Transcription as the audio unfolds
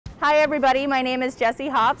Hi everybody, my name is Jessie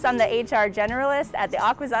Hops. I'm the HR generalist at the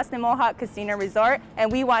Akwesasne Mohawk Casino Resort,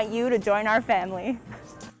 and we want you to join our family.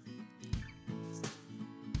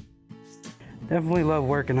 Definitely love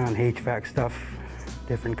working on HVAC stuff,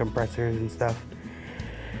 different compressors and stuff.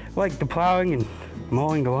 I like the plowing and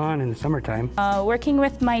mowing the lawn in the summertime. Working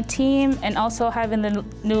with my team and also having the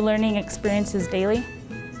new learning experiences daily.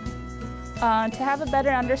 To have a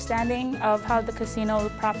better understanding of how the casino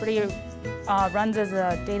property runs as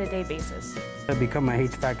a day-to-day basis. I'll become a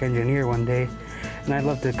HVAC engineer one day, and I'd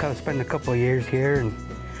love to spend a couple of years here and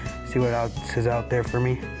see what else is out there for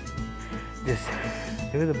me. Just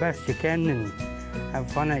do the best you can and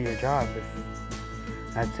have fun at your job.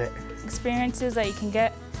 That's it. Experiences that you can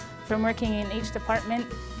get from working in each department.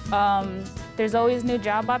 There's always new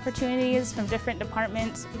job opportunities from different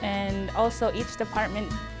departments, and also each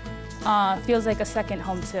department feels like a second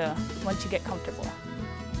home to once you get comfortable.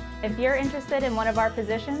 If you're interested in one of our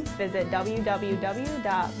positions, visit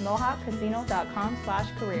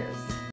www.mohawkcasino.com/careers.